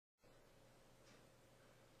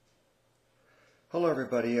Hello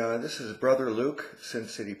everybody, this is Brother Luke, Sin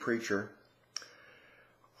City Preacher.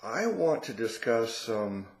 I want to discuss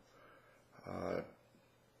some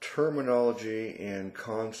terminology and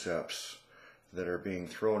concepts that are being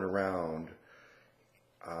thrown around.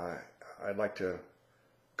 I'd like to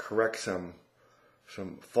correct some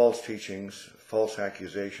false teachings, false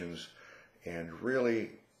accusations, and really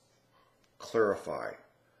clarify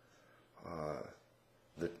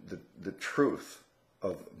the truth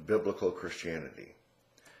of biblical Christianity.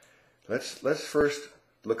 Let's first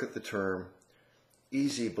look at the term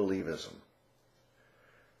easy believism.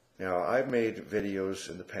 Now, I've made videos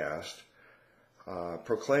in the past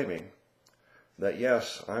proclaiming that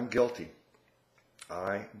yes, I'm guilty.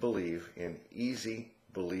 I believe in easy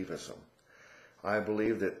believism. I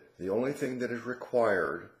believe that the only thing that is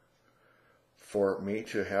required for me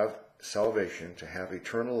to have salvation, to have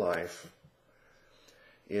eternal life,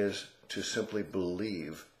 is to simply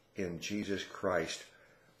believe in Jesus Christ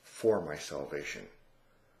for my salvation.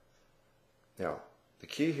 Now, the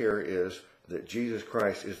key here is that Jesus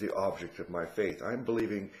Christ is the object of my faith. I'm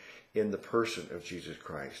believing in the person of Jesus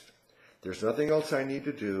Christ. There's nothing else I need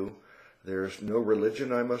to do. There's no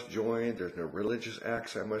religion I must join. There's no religious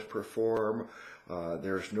acts I must perform.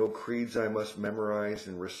 There's no creeds I must memorize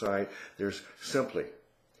and recite. There's simply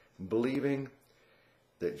believing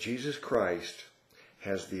that Jesus Christ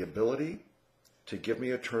has the ability to give me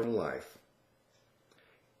eternal life.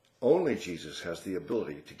 Only Jesus has the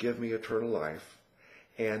ability to give me eternal life,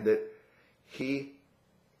 and that He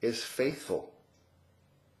is faithful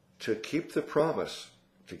to keep the promise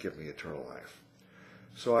to give me eternal life.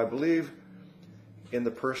 So I believe in the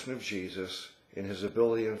person of Jesus, in His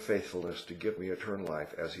ability and faithfulness to give me eternal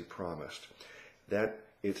life as He promised.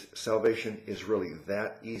 Salvation is really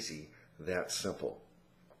that easy, that simple.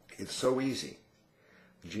 It's so easy.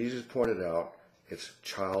 Jesus pointed out it's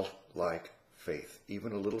childlike faith.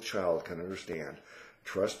 Even a little child can understand.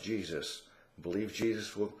 Trust Jesus. Believe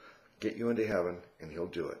Jesus will get you into heaven, and He'll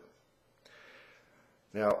do it.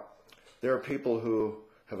 Now, there are people who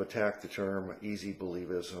have attacked the term easy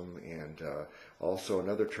believism, and also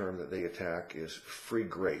another term that they attack is free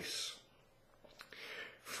grace.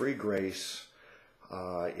 Free grace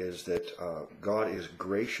is that God is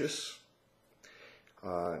gracious.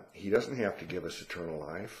 He doesn't have to give us eternal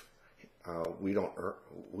life. We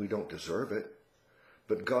don't deserve it.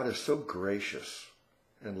 But God is so gracious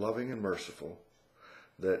and loving and merciful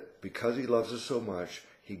that because He loves us so much,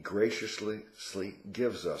 He graciously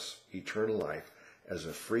gives us eternal life as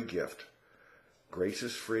a free gift. Grace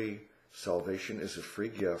is free. Salvation is a free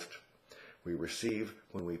gift we receive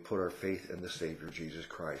when we put our faith in the Savior, Jesus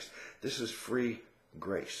Christ. This is free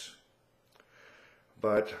grace.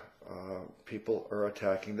 But people are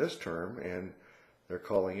attacking this term, and they're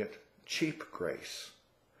calling it cheap grace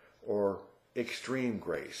or extreme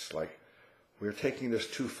grace. Like, we're taking this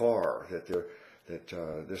too far. That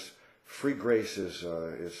this free grace is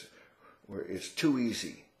too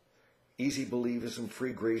easy. Easy believism,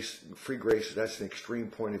 free grace. That's an extreme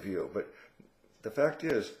point of view. But the fact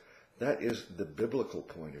is, that is the biblical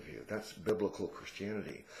point of view. That's biblical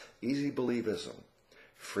Christianity. Easy believism,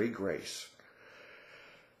 free grace.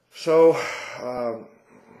 So, a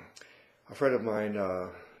friend of mine,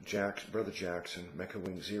 Brother Jackson, Mecca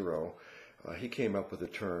Wing Zero, he came up with a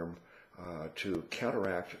term to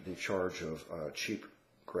counteract the charge of cheap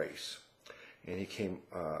grace. And he came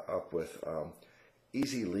up with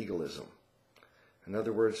easy legalism. In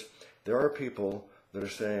other words, there are people that are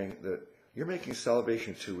saying that you're making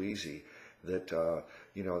salvation too easy, that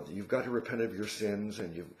you've got to repent of your sins,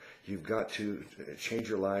 and you've got to change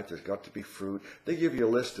your life. There's got to be fruit. They give you a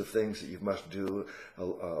list of things that you must do,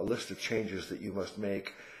 a list of changes that you must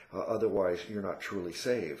make. Otherwise, you're not truly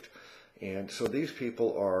saved. And so these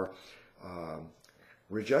people are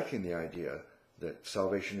rejecting the idea that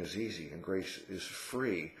salvation is easy and grace is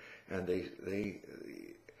free. And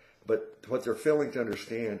but what they're failing to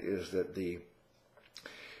understand is that the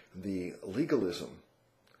legalism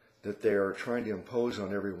that they are trying to impose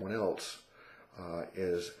on everyone else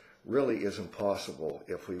is impossible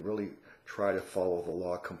if we really try to follow the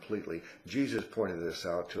law completely. Jesus pointed this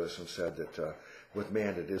out to us and said that with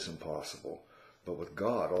man it is impossible, but with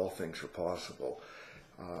God all things are possible.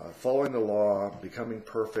 Following the law, becoming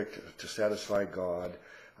perfect to satisfy God,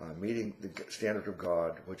 meeting the standard of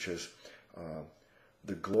God, which is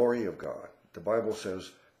the glory of God. The Bible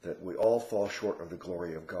says that we all fall short of the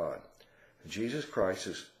glory of God. Jesus Christ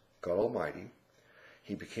is God Almighty.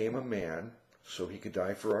 He became a man so He could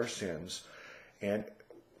die for our sins. And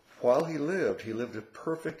while He lived a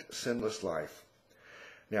perfect, sinless life.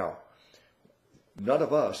 Now, none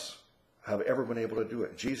of us have ever been able to do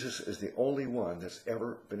it. Jesus is the only one that's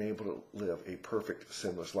ever been able to live a perfect,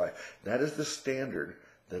 sinless life. That is the standard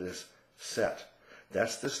that is set.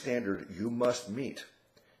 That's the standard you must meet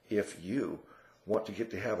if you want to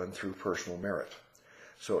get to heaven through personal merit.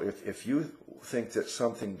 So if you think that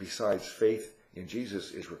something besides faith in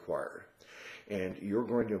Jesus is required, and you're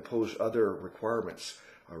going to impose other requirements,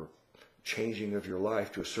 or changing of your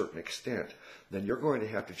life to a certain extent, then you're going to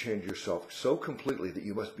have to change yourself so completely that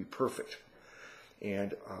you must be perfect.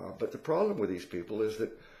 And but the problem with these people is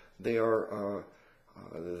that they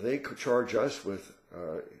charge us with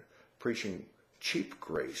preaching cheap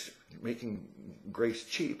grace, making grace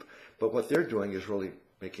cheap. But what they're doing is really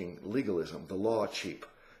making legalism, the law, cheap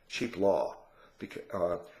law.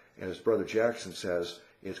 Because, as Brother Jackson says,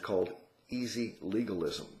 it's called easy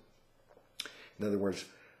legalism. In other words,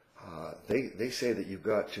 they say that you've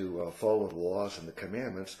got to follow the laws and the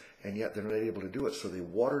commandments, and yet they're not able to do it. So they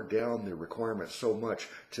water down the requirements so much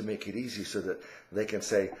to make it easy so that they can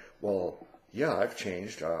say, well, yeah, I've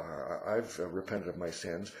changed, I've repented of my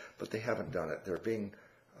sins, but they haven't done it. They're being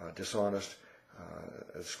dishonest.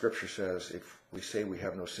 As Scripture says, if we say we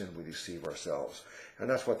have no sin, we deceive ourselves. And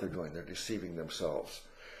that's what they're doing. They're deceiving themselves.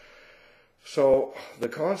 So the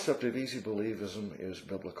concept of easy believism is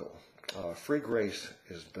biblical. Free grace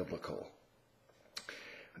is biblical.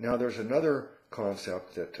 Now there's another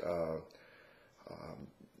concept that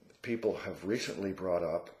people have recently brought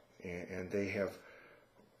up, and they have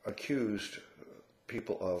accused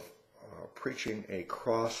people of preaching a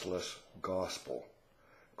crossless gospel.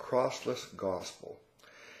 Crossless gospel.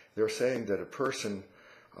 They're saying that a person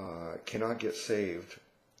cannot get saved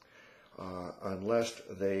unless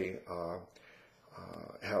they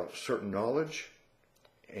have certain knowledge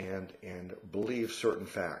and believe certain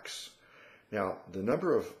facts. Now, the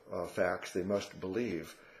number of facts they must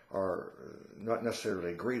believe are not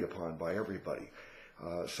necessarily agreed upon by everybody.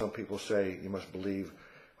 Some people say you must believe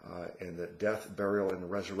in the death, burial, and the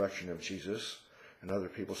resurrection of Jesus. And other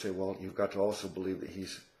people say, well, you've got to also believe that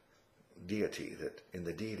he's deity, that in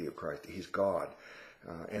the deity of Christ, that he's God.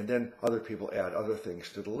 And then other people add other things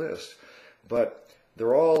to the list. But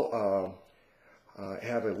they're all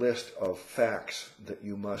have a list of facts that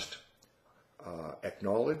you must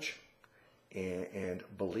acknowledge and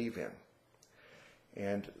believe in.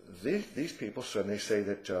 And these people suddenly say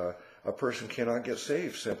that a person cannot get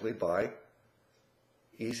saved simply by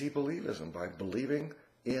easy believism, by believing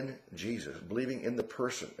in Jesus, believing in the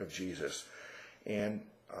person of Jesus. And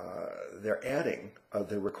they're adding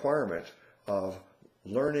the requirement of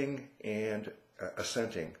learning and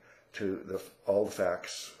assenting to all the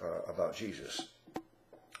facts about Jesus.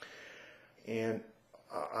 And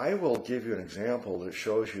I will give you an example that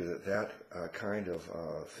shows you that kind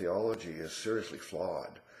of theology is seriously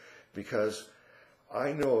flawed, because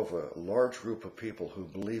I know of a large group of people who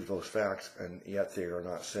believe those facts and yet they are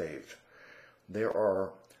not saved. There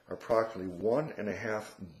are approximately 1.5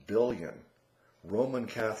 billion Roman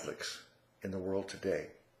Catholics in the world today.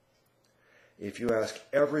 If you ask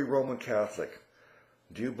every Roman Catholic,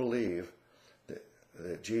 do you believe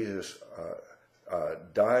that Jesus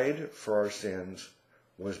died for our sins,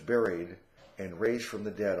 was buried, and raised from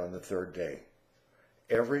the dead on the third day?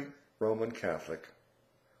 Every Roman Catholic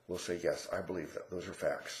will say, yes, I believe that. Those are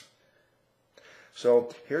facts. So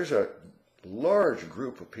here's a large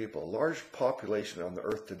group of people, large population on the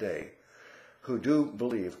earth today, who do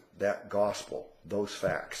believe that gospel, those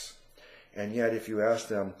facts. And yet if you ask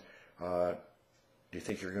them, do you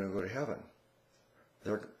think you're going to go to heaven?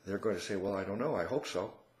 They're going to say, well, I don't know. I hope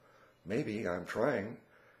so. Maybe. I'm trying.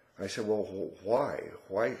 I said, well, why?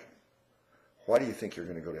 Why do you think you're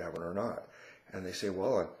going to go to heaven or not? And they say,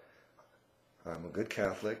 well, I'm a good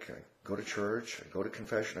Catholic. I go to church. I go to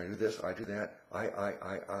confession. I do this. I do that.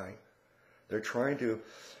 I. They're trying to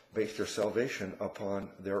base their salvation upon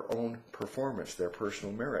their own performance, their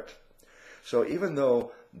personal merit. So even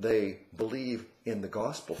though they believe in the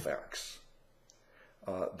gospel facts,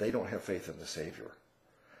 they don't have faith in the Savior.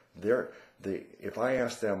 If I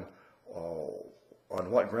ask them,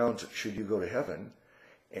 on what grounds should you go to heaven,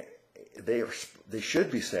 they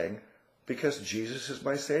should be saying, because Jesus is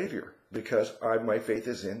my Savior, because my faith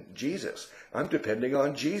is in Jesus. I'm depending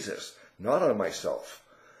on Jesus, not on myself.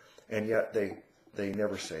 And yet they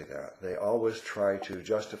never say that. They always try to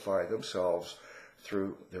justify themselves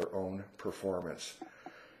through their own performance.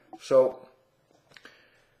 So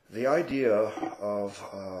the idea of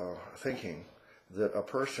thinking that a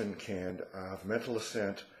person can have mental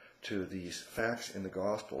assent to these facts in the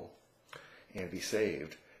gospel and be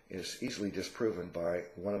saved is easily disproven by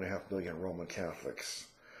 1.5 billion Roman Catholics.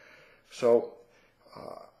 So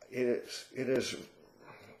it is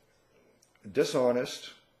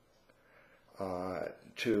dishonest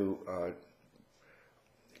to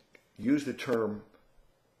use the term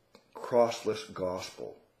crossless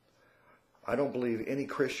gospel. I don't believe any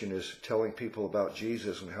Christian is telling people about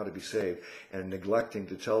Jesus and how to be saved and neglecting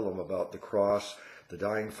to tell them about the cross, the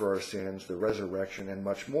dying for our sins, the resurrection, and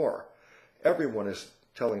much more. Everyone is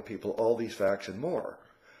telling people all these facts and more.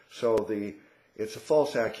 So it's a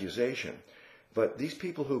false accusation. But these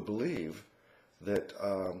people who believe that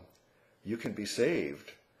you can be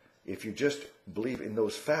saved if you just believe in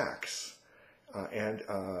those facts, and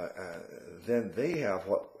then they have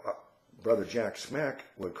what Brother Jack Smack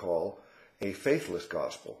would call a faithless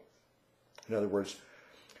gospel. In other words,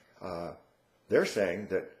 they're saying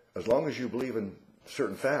that as long as you believe in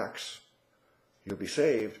certain facts, you'll be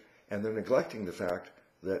saved, and they're neglecting the fact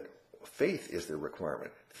that faith is their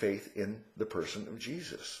requirement, faith in the person of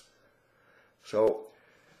Jesus. So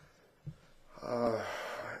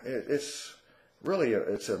it's really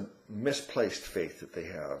it's a misplaced faith that they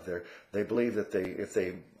have. They believe that if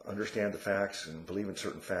they understand the facts and believe in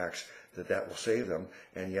certain facts, that will save them,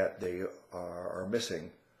 and yet they are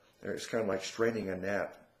missing. It's kind of like straining a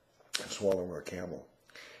gnat and swallowing a camel.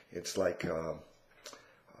 It's like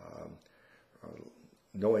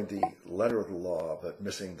knowing the letter of the law but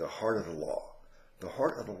missing the heart of the law. The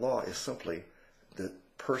heart of the law is simply the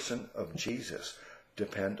person of Jesus.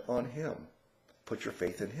 Depend on him. Put your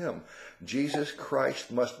faith in him. Jesus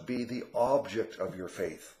Christ must be the object of your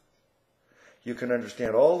faith. You can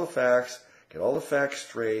understand all the facts, get all the facts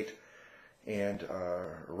straight, and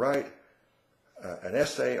write an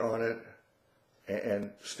essay on it,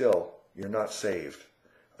 and still you're not saved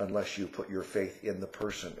unless you put your faith in the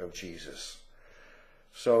person of Jesus.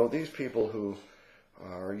 So these people who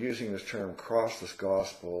are using this term crossless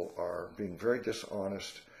gospel are being very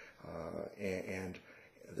dishonest, and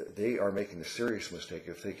they are making the serious mistake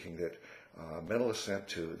of thinking that mental assent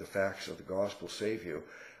to the facts of the gospel save you,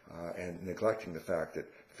 and neglecting the fact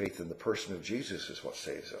that faith in the person of Jesus is what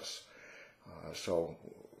saves us. So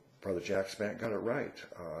Brother Jack Smack got it right.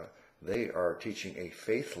 They are teaching a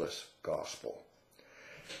faithless gospel.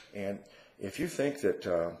 And if you think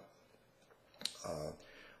that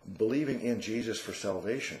believing in Jesus for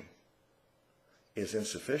salvation is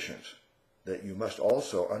insufficient, that you must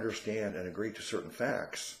also understand and agree to certain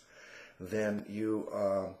facts, then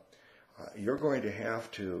you're going to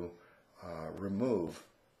have to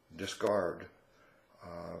discard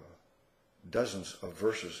dozens of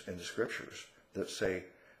verses in the scriptures that say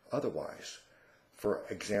otherwise. For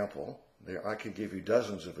example, I could give you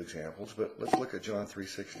dozens of examples, but let's look at John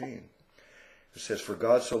 3:16. It says, "For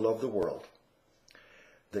God so loved the world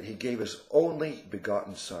that he gave his only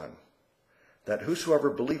begotten Son, that whosoever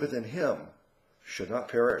believeth in him should not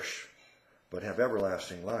perish, but have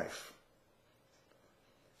everlasting life."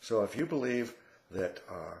 So if you believe that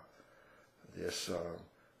this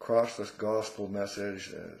crossless gospel message,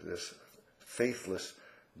 this faithless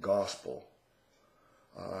gospel,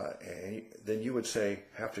 then you would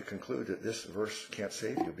have to conclude that this verse can't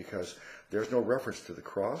save you, because there's no reference to the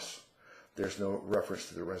cross, there's no reference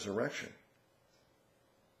to the resurrection.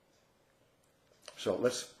 So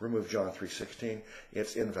let's remove John 3:16.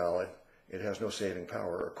 It's invalid. It has no saving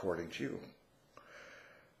power according to you.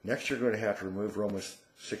 Next, you're going to have to remove Romans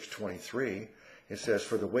 6:23. It says,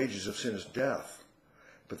 "For the wages of sin is death,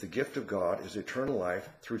 but the gift of God is eternal life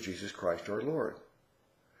through Jesus Christ our Lord."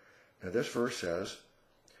 Now this verse says,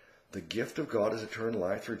 the gift of God is eternal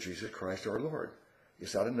life through Jesus Christ our Lord.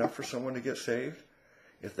 Is that enough for someone to get saved?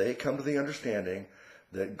 If they come to the understanding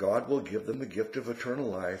that God will give them the gift of eternal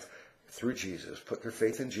life through Jesus, put their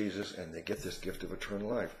faith in Jesus, and they get this gift of eternal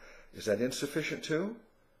life, is that insufficient too?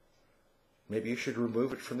 Maybe you should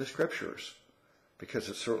remove it from the scriptures, because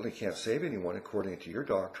it certainly can't save anyone according to your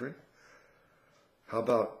doctrine. How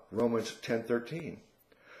about Romans 10:13?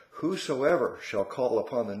 "Whosoever shall call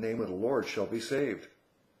upon the name of the Lord shall be saved."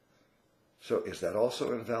 So is that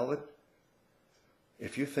also invalid?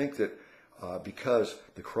 If you think that because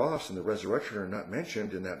the cross and the resurrection are not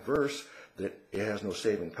mentioned in that verse, that it has no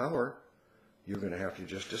saving power, you're going to have to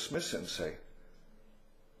just dismiss it and say,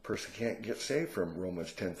 person can't get saved from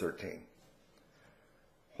Romans 10:13.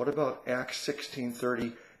 What about Acts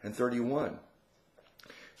 16:30 and 31?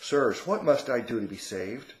 "Sirs, what must I do to be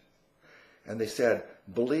saved?" And they said,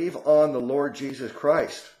 "Believe on the Lord Jesus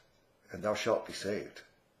Christ, and thou shalt be saved."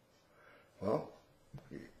 Well,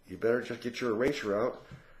 you better just get your eraser out,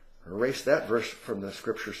 erase that verse from the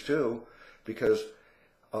scriptures too, because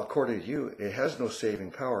according to you, it has no saving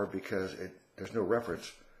power, because there's no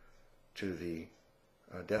reference to the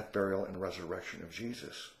death, burial, and resurrection of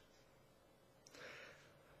Jesus.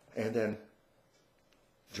 And then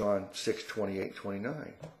John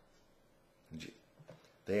 6:28-29.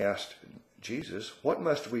 They asked Jesus, "What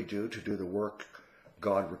must we do to do the work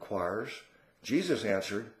God requires?" Jesus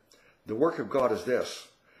answered, "The work of God is this,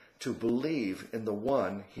 to believe in the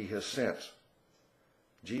one he has sent."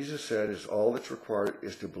 Jesus said is all that's required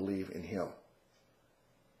is to believe in him.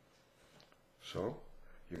 So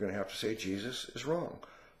you're going to have to say Jesus is wrong.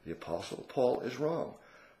 The Apostle Paul is wrong.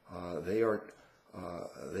 They've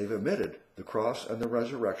omitted the cross and the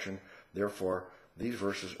resurrection. Therefore, these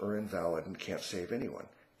verses are invalid and can't save anyone,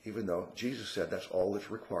 even though Jesus said that's all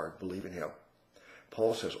that's required, believe in him.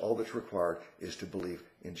 Paul says all that's required is to believe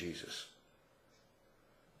in Jesus.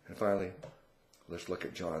 And finally, let's look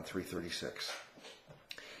at John 3:36.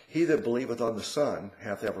 "He that believeth on the Son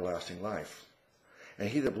hath everlasting life, and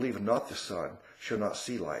he that believeth not the Son shall not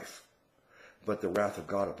see life, but the wrath of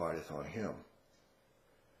God abideth on him."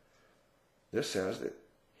 This says that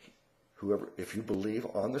if you believe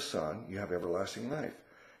on the Son, you have everlasting life.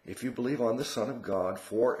 If you believe on the Son of God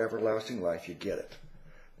for everlasting life, you get it.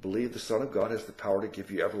 Believe the Son of God has the power to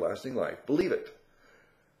give you everlasting life. Believe it.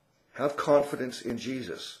 Have confidence in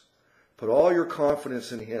Jesus. Put all your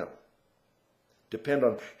confidence in him. Depend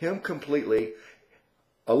on him completely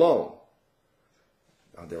alone.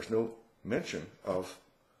 Now, there's no mention of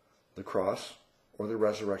the cross or the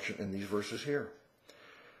resurrection in these verses here.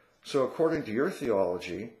 So according to your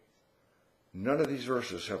theology, none of these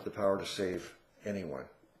verses have the power to save anyone.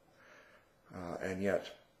 And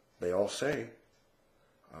yet, they all say,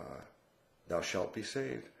 "Thou shalt be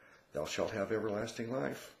saved. Thou shalt have everlasting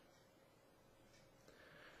life."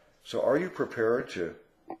 So are you prepared to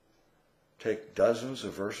take dozens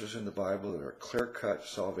of verses in the Bible that are clear-cut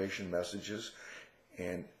salvation messages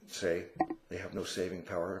and say they have no saving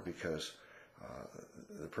power because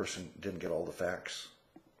the person didn't get all the facts?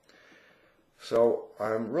 So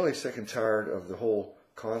I'm really sick and tired of the whole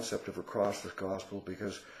concept of a crossless gospel,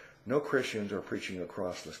 because no Christians are preaching a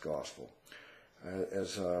crossless gospel.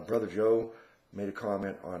 As Brother Joe made a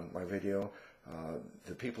comment on my video,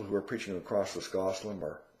 the people who are preaching the crossless gospel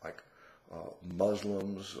are like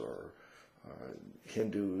Muslims or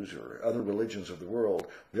Hindus or other religions of the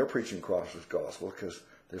world. They're preaching crossless gospel because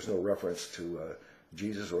there's no reference to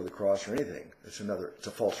Jesus or the cross or anything. It's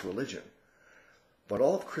a false religion. But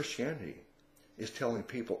all of Christianity is telling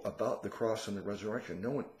people about the cross and the resurrection. No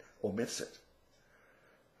one omits it.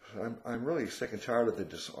 So I'm really sick and tired of the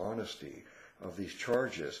dishonesty of these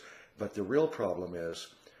charges. But the real problem is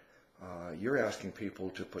you're asking people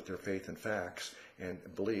to put their faith in facts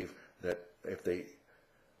and believe that if they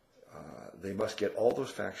must get all those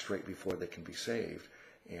facts straight before they can be saved.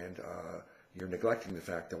 And you're neglecting the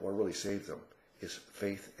fact that what really saves them is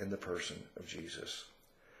faith in the person of Jesus.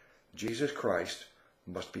 Jesus Christ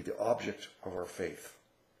must be the object of our faith.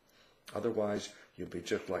 Otherwise, you'll be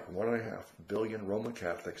just like 1.5 billion Roman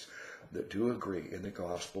Catholics that do agree in the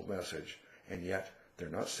gospel message, and yet they're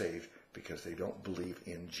not saved because they don't believe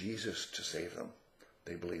in Jesus to save them.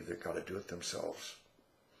 They believe they've got to do it themselves.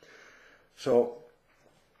 So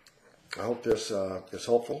I hope this is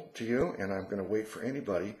helpful to you, and I'm going to wait for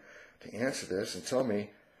anybody to answer this and tell me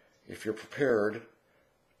if you're prepared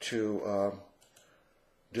to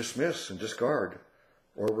dismiss and discard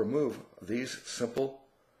or remove these simple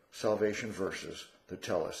salvation verses that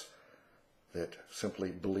tell us that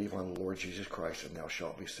simply believe on the Lord Jesus Christ and thou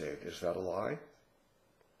shalt be saved. Is that a lie?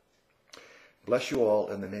 Bless you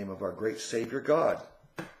all in the name of our great Savior God.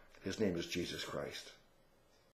 His name is Jesus Christ.